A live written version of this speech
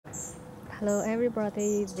Hello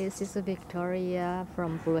everybody, this is Victoria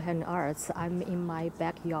from Bruhan Arts. I'm in my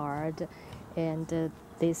backyard and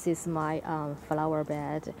this is my flower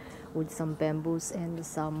bed with some bamboos and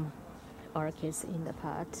some orchids in the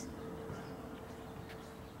pot.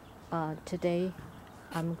 Today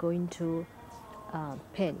I'm going to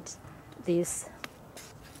paint these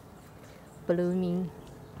blooming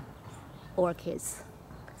orchids.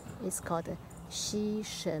 It's called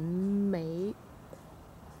Xishenmei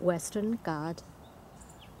Western God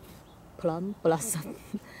plum blossom.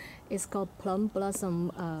 It's called plum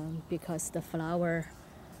blossom because the flower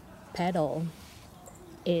petal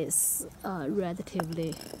is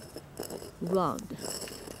relatively round.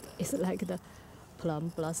 It's like the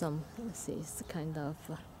plum blossom. Let's see, it's kind of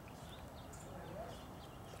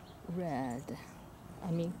red. I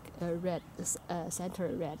mean, red center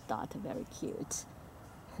red dot, very cute.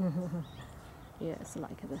 Yes,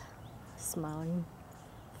 like the smiling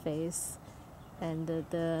face, and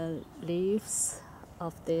the leaves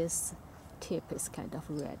of this tip is kind of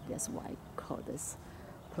red. That's why I call this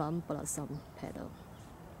plum blossom petal.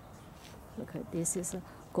 Look, this is a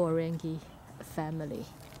goeringii family,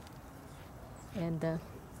 and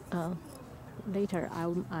later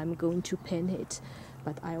I'm going to paint it,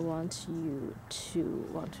 but I want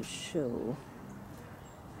to show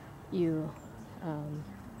you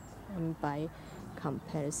by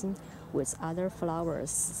comparison with other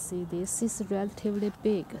flowers. See, this is relatively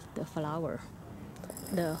big, the flower,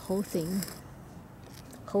 the whole thing,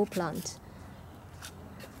 whole plant,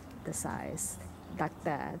 the size like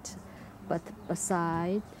that. But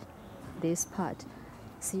beside this part,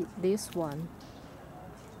 see this one,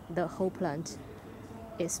 the whole plant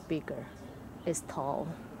is bigger, is tall.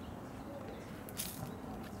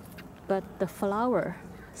 But the flower,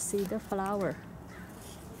 see the flower,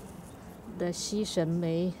 the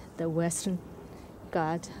Xishenmei, the Western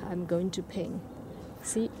God I'm going to paint.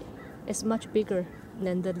 See, it's much bigger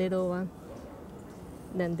than the little one,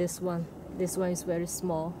 than this one. This one is very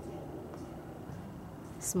small.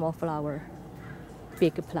 Small flower,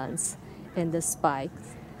 big plants, and the spike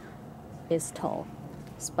is tall.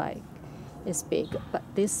 Spike is big, but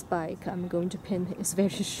this spike I'm going to paint is very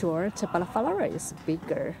short, but the flower is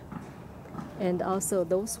bigger. And also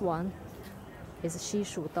those one is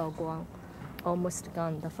Xishu Daoguang, almost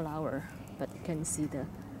gone the flower, but you can see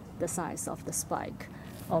the size of the spike,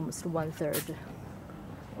 almost 1/3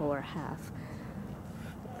 or half.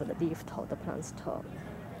 But the leaf tall, the plant's tall.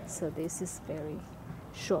 So this is very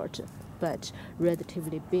short, but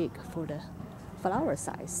relatively big for the flower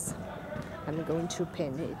size. I'm going to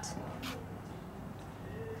paint it.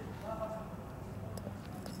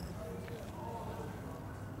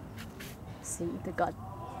 See, they got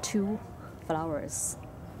 2 flowers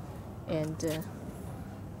and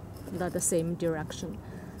not the same direction.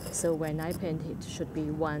 So when I paint it, should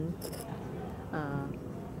be one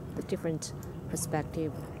the different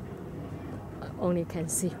perspective. Only can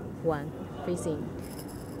see one facing,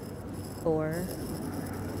 or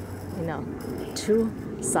 2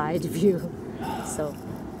 side view. So,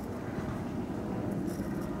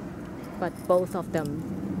 but both of them,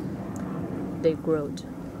 they growed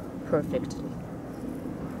perfectly.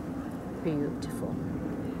 Beautiful.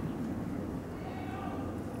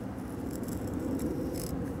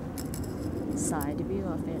 Side view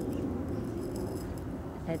of it,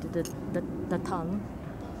 and the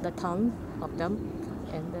tongue of them,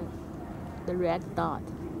 and the red dot,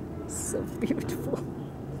 so beautiful.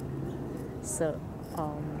 So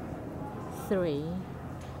 3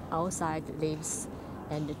 outside leaves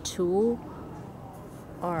and 2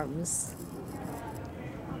 arms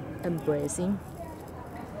embracing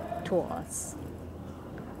towards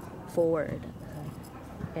forward,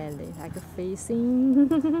 and like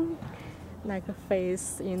facing like a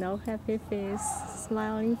face, happy face,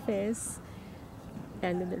 smiling face,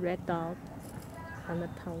 and the red dot on the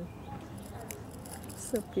tongue.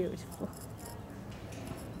 So beautiful.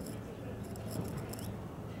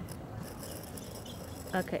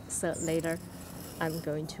 Okay, so later I'm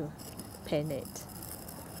going to paint it.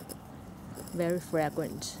 Very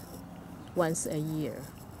fragrant, once a year,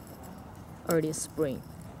 early spring.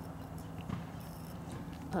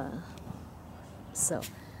 So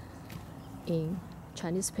in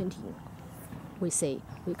Chinese painting, we say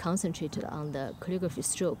we concentrated on the calligraphy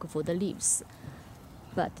stroke for the leaves,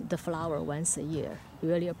 but the flower once a year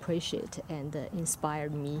really appreciate and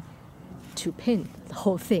inspired me to paint the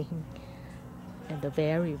whole thing. And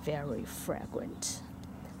very, very fragrant.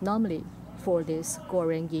 Normally for this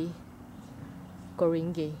goeringii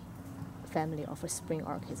family of spring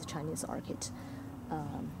orchids, Chinese orchid,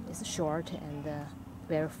 it's short and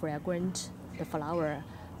very fragrant. The flower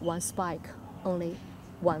one spike, only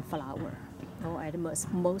one flower, or at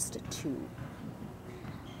most two.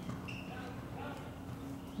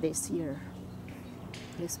 This year,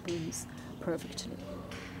 this blooms perfectly.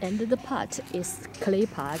 And the pot is clay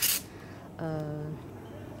pot.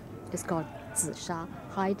 It's called Xisha,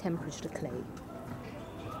 high temperature clay,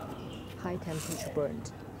 high temperature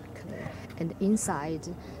burned clay. And inside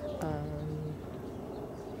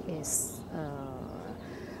is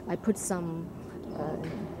I put some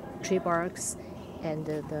tree barks and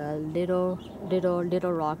the little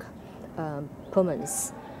rock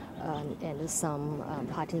pumice. And some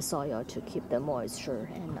potting soil to keep the moisture.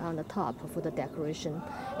 And on the top for the decoration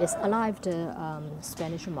is alive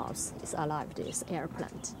Spanish moss. It's alive this air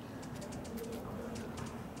plant.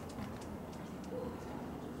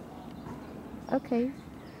 Okay,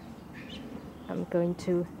 I'm going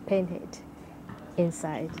to paint it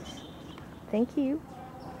inside. Thank you.